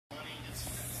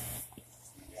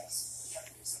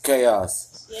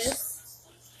Chaos. Yes.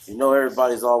 You know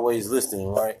everybody's always listening,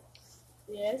 right?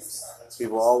 Yes.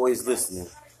 People are always listening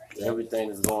to everything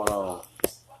that's going on.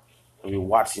 They be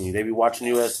watching you. They be watching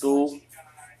you at school.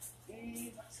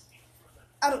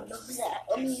 I don't know that.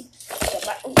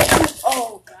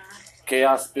 Oh God.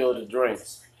 Chaos spilled the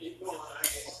drinks.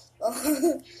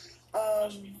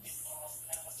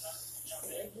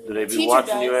 Do they be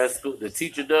watching you at school? The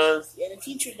teacher does? Yeah, the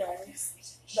teacher does.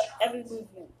 But every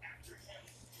movement.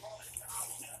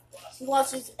 He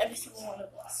watches every single one of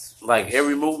us. Like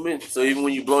every movement? So even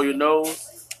when you blow your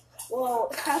nose?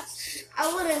 Well,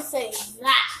 I wouldn't say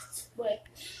that, but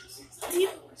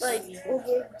like when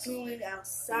we're going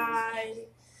outside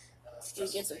to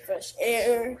get some fresh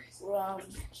air,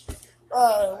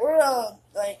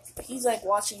 like he's like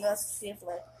watching us to see if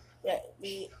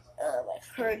we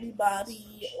hurt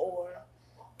anybody or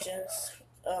just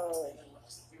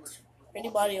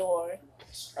anybody or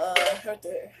hurt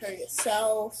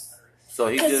yourself. So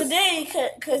he just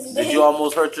because did you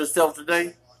almost hurt yourself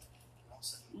today?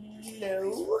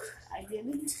 No, I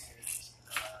didn't.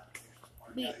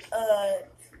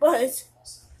 But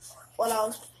when I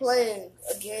was playing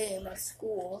a game at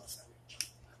school,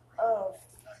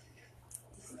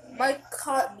 Mike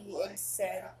caught me and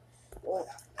said, "Well,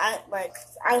 I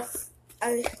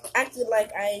acted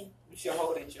like I." You should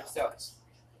hold it yourself.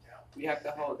 You have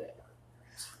to hold it.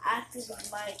 Acted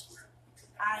like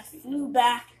I flew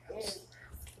back and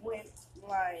went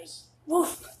like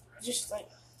woof, just like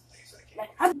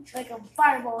a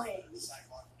fireball hit.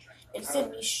 It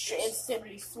sent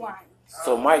me flying.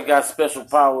 So Mike got special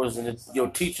powers, and your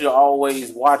teacher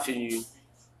always watching you.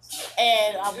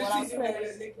 And what I was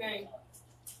playing.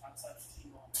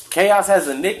 Chaos has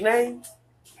a nickname?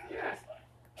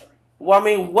 Well, I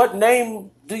mean, what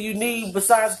name do you need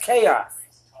besides Chaos?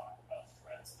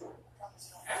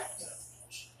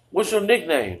 What's your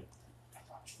nickname?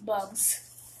 Bubs.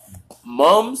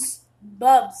 Mums?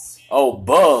 Bubs. Oh,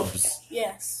 Bubs.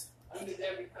 Yes. When did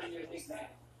that become your nickname?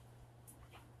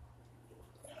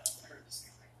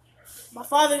 My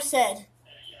father said,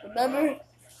 remember?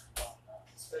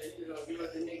 So you don't give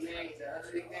us the nickname, the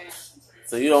other nickname?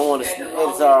 So you don't want to...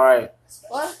 It's all right.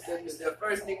 What? The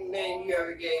first nickname you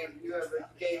ever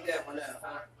gave that one up,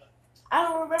 huh? I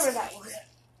don't remember that one.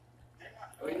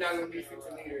 We're not going to be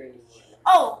future leader anymore.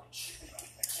 Oh!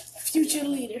 Future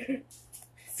leader.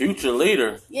 Future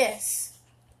leader? Yes.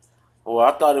 Well,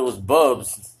 I thought it was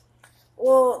Bubs.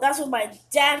 Well, that's what my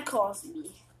dad calls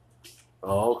me.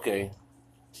 Oh, okay.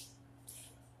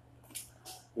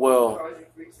 Well,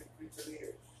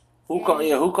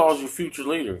 who calls you future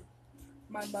leader?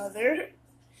 My mother.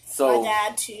 So, my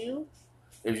dad too.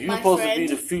 If you're supposed to be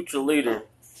the future leader,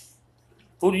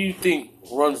 who do you think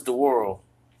runs the world?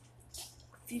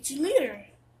 Future leader.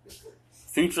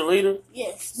 Future leader?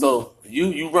 Yes. So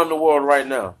you run the world right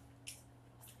now.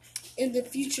 In the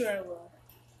future, I will.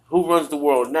 Who runs the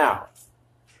world now?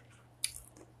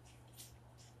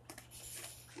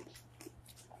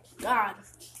 God.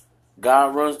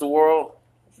 God runs the world?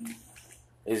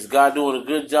 Is God doing a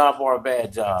good job or a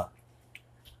bad job?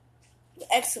 An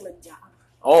excellent job.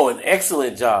 Oh, an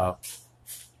excellent job.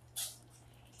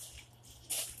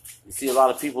 You see a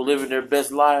lot of people living their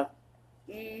best life?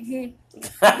 Mm-hmm.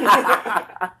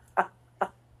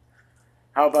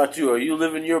 How about you? Are you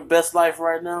living your best life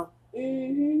right now?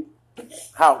 Mm-hmm.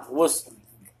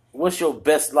 What's your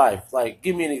best life? Like,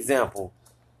 give me an example.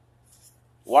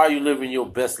 Why are you living your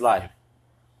best life?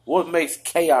 What makes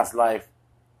Chaos life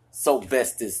so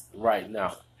bestest right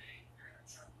now?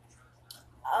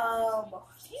 A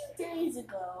few days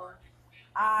ago,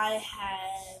 I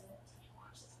had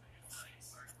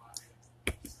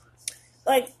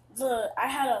a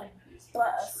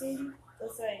thing.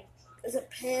 It's a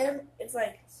pan. It's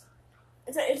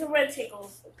a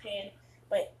rectangle pan,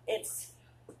 but it's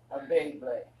a big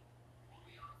blade.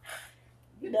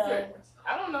 No.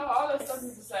 I don't know. All that stuff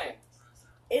is the same.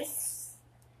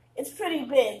 It's pretty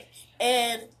big,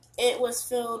 and it was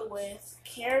filled with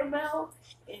caramel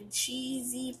and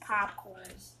cheesy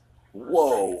popcorn.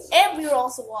 Whoa! And we were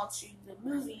also watching the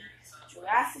movie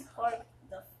Jurassic Park: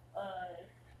 The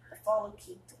Fallen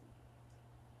Kingdom.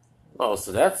 Oh,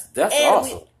 so that's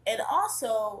awesome. And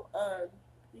also,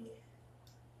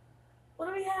 what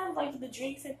do we have? Like the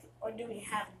drinks, or do we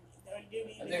have? I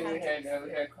think we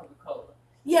had Coca-Cola.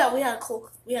 Yeah, we had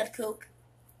Coke. We had Coke.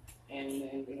 And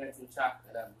we had some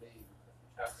chocolate, I believe.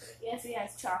 Yes, we had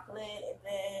chocolate, and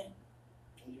then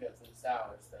you had some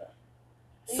sour stuff.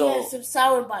 We had some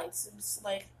sour bites, some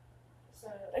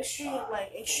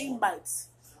extreme bites.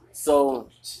 So,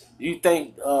 you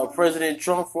thank President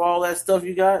Trump for all that stuff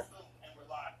you got?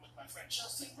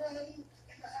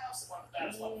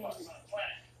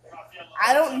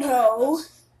 I don't know.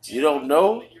 You don't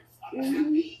know?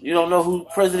 Mm-hmm. You don't know who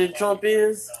President Trump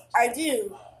is? I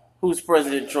do. Who's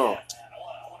President Trump?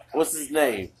 What's his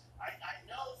name?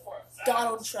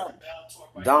 Donald Trump.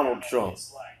 Donald Trump.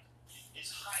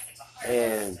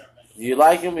 And do you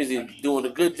like him? Is he doing a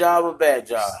good job or bad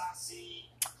job?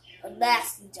 A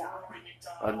nasty job.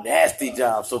 A nasty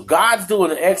job. So God's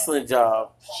doing an excellent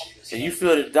job, and you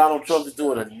feel that Donald Trump is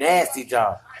doing a nasty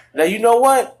job. Now, you know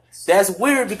what? That's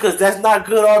weird because that's not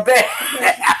good or bad.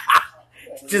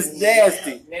 Just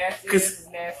nasty. Nasty is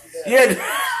nasty.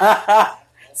 Yeah.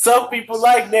 Some people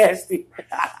like nasty.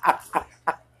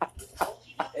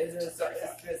 It's been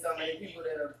so many people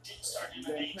that have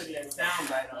been putting that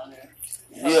soundbite on there.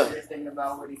 Yeah. Just thinking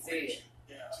about what he said.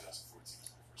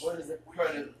 What is the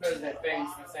president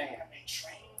famous for saying?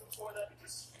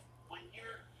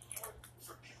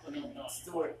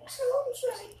 Stewart.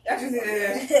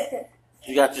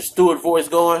 You got your Stewart voice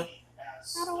going? I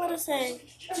don't want to say.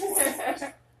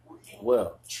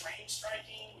 Well.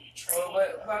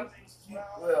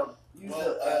 Well, use a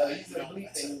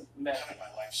bleeping method.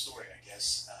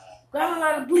 Grab him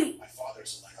by the bleep.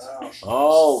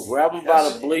 Oh, grab him by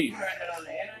the bleep. You heard it on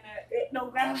the internet? No,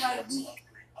 grab him by the bleep.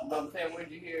 But I'm saying,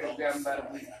 where'd you hear it? Grab him by the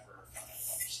bleep.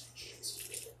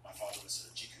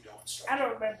 I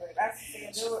don't remember. That's the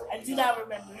thing. I do not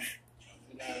remember.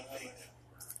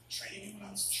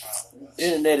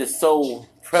 Internet is so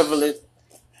prevalent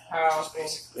Powerful.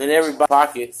 in everybody's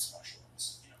pockets.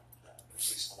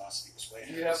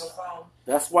 Do you have a phone?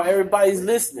 That's why everybody's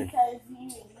listening. Because you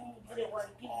didn't want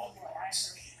to give me what I heard.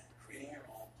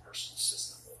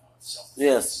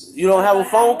 Yes. You don't have a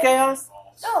phone, Chaos?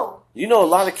 No. You know a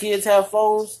lot of kids have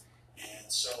phones?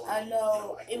 I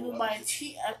know. Even my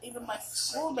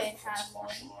schoolmate has one.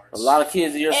 A lot of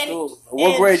kids in your And- school.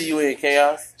 What grade are you in,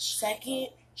 Chaos? Second,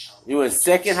 You in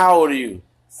second? How old are you?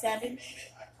 7,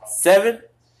 7?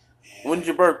 When's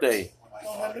your birthday?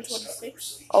 November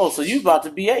 26th, Oh, so you about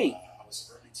to be 8.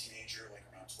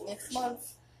 next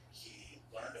month.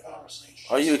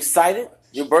 Are you excited?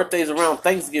 Your birthday's around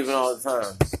Thanksgiving all the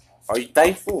time. Are you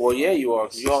thankful? Well, yeah, you are.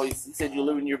 Because you said you're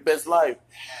living your best life.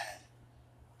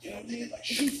 Doing a big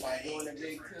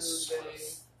Tuesday.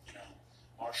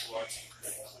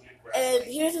 And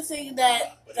here's the thing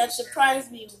that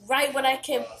surprised me. Right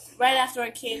after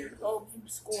I came home from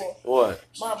school, What?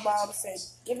 my mom said,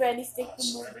 "Get ready, stick the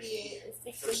movie,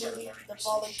 The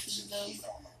Fallen Kingdom,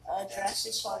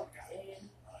 Jurassic Park, and."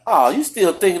 Oh, you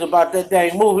still thinking about that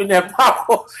dang movie in that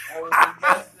popcorn?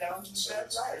 That was the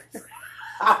best life.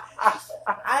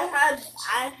 I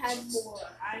had more.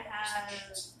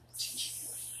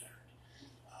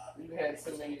 You had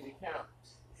so many to count.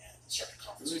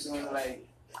 We were doing like.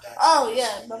 Oh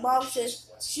yeah, my mom said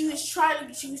she was trying to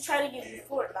get me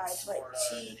Fortnite, but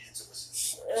she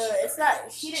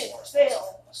didn't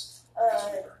fail.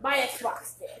 My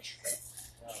Xbox did.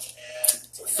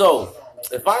 So,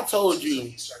 if I told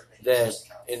you that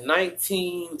in the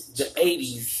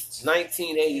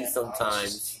 1980s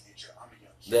sometimes,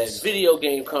 that video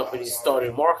game companies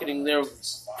started marketing their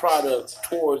product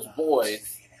towards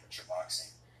boys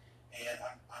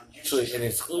and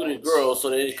excluded girls so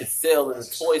that it could sell in the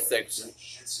toy section,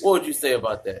 what would you say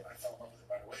about that?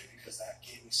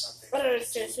 I don't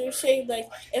understand. So you're saying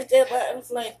if the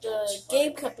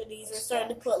game companies are starting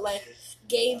to put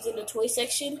games in the toy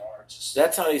section?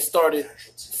 That's how they started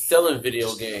selling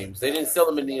video games. They didn't sell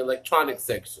them in the electronic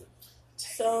section.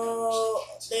 So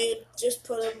they just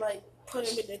put them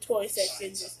in the toy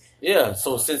section. Yeah,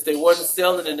 so since they wasn't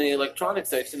selling in the electronic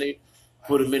section, they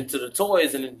put them into the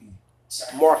toys and then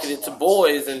marketed to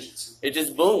boys, and it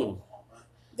just boomed.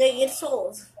 They get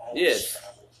sold. Yes.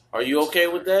 Are you okay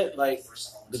with that? Like,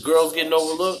 the girls getting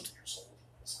overlooked?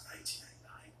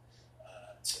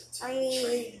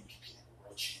 I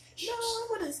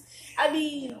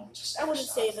wouldn't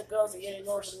say the girls are getting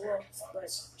overlooked, but...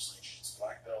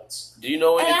 Do you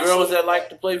know any girls that like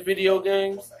to play video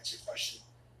games?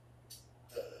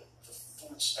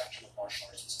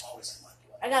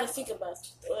 I gotta think about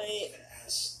it.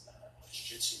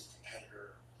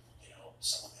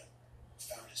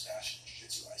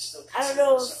 I don't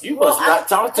know. You must not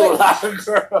talk to a lot of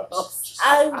girls.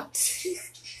 I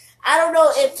don't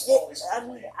know if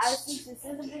I think this is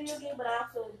a video game, but I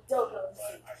also don't know if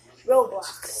it's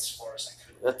Roblox.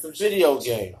 That's a video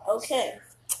game. Okay.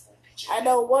 I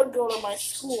know one girl in my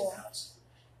school.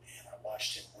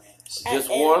 Just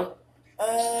one?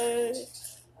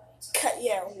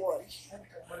 Yeah, one.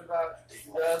 What about the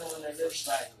other one that looks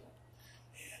like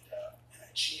you?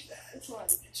 Which one?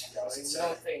 You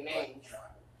don't say names.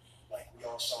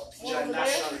 One over Not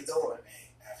there? on the door.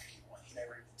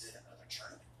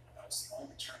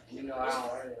 You know, I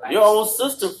don't really like Your own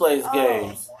sister plays Oh.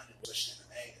 games.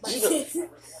 My You know- sister.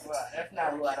 Well, that's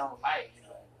not who I don't like.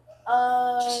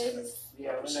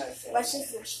 Yeah, we're not saying. My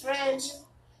sister's friend.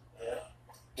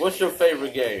 What's your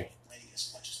favorite game?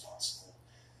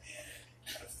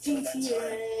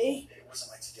 GTA.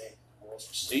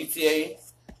 GTA?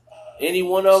 Any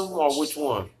one of them, or which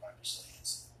one?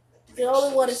 The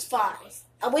only one is 5.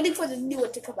 I'm waiting for the new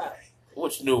one to come out.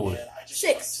 Which new one?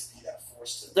 6.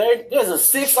 There's a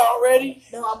 6 already.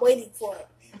 No, I'm waiting for it.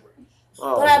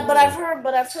 Oh, But I've heard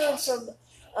from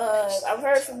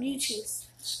YouTube.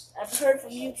 I've heard from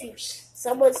YouTube.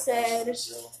 Someone said they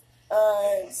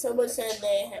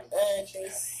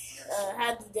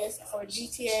had the disc for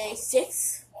GTA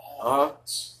 6. Uh-huh.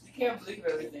 You can't believe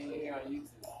everything you hear on YouTube.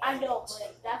 I know,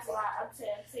 but that's what I'm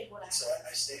saying what I heard.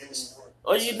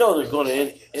 Oh, you know they're going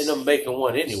to end up making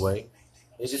one anyway.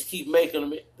 They just keep making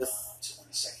them,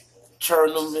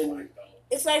 churn them and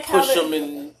It's like how push them,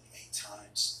 and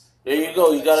there you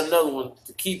go. You got another one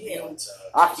to keep you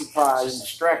occupied and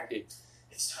distracted.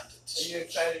 Are you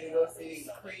excited to go see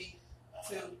Creed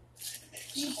 2?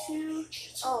 Creed 2.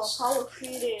 Oh, Apollo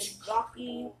Creed and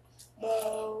Rocky.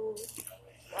 No.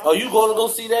 Oh, you going to go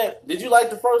see that? Did you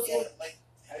like the first one?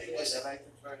 I did. I like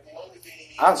the first one.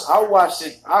 I watched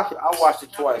it. I watched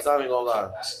it twice. I ain't gonna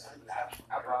lie.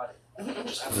 I bought it.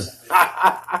 I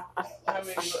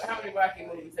How many Rocky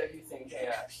movies have you seen,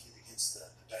 Chaos?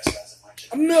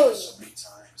 A million.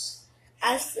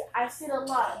 I seen a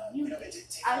lot.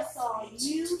 I saw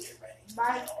you,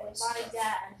 my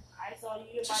dad. I saw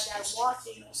you and my dad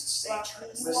watching Rocky.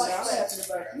 But now I'm asking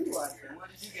about you watching. What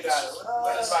did you get out of it?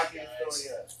 What is Rocky the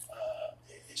story of?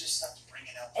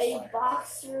 A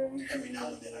boxer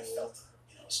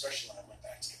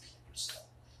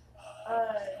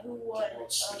who won a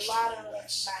lot of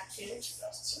matches.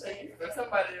 For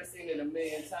somebody that's seen it a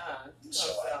million times, you don't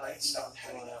sound like you know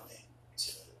what's going on.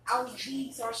 I was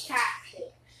being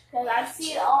sarcastic because I've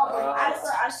seen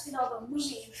all the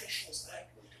movie interviews.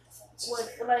 When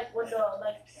the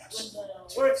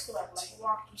words come out, like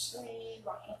Rocky 3,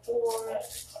 Rocky 4,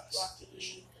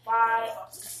 Rocky 5,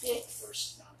 Rocky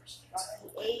 6,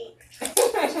 Rocky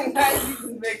 8. Now you just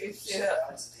making shit up.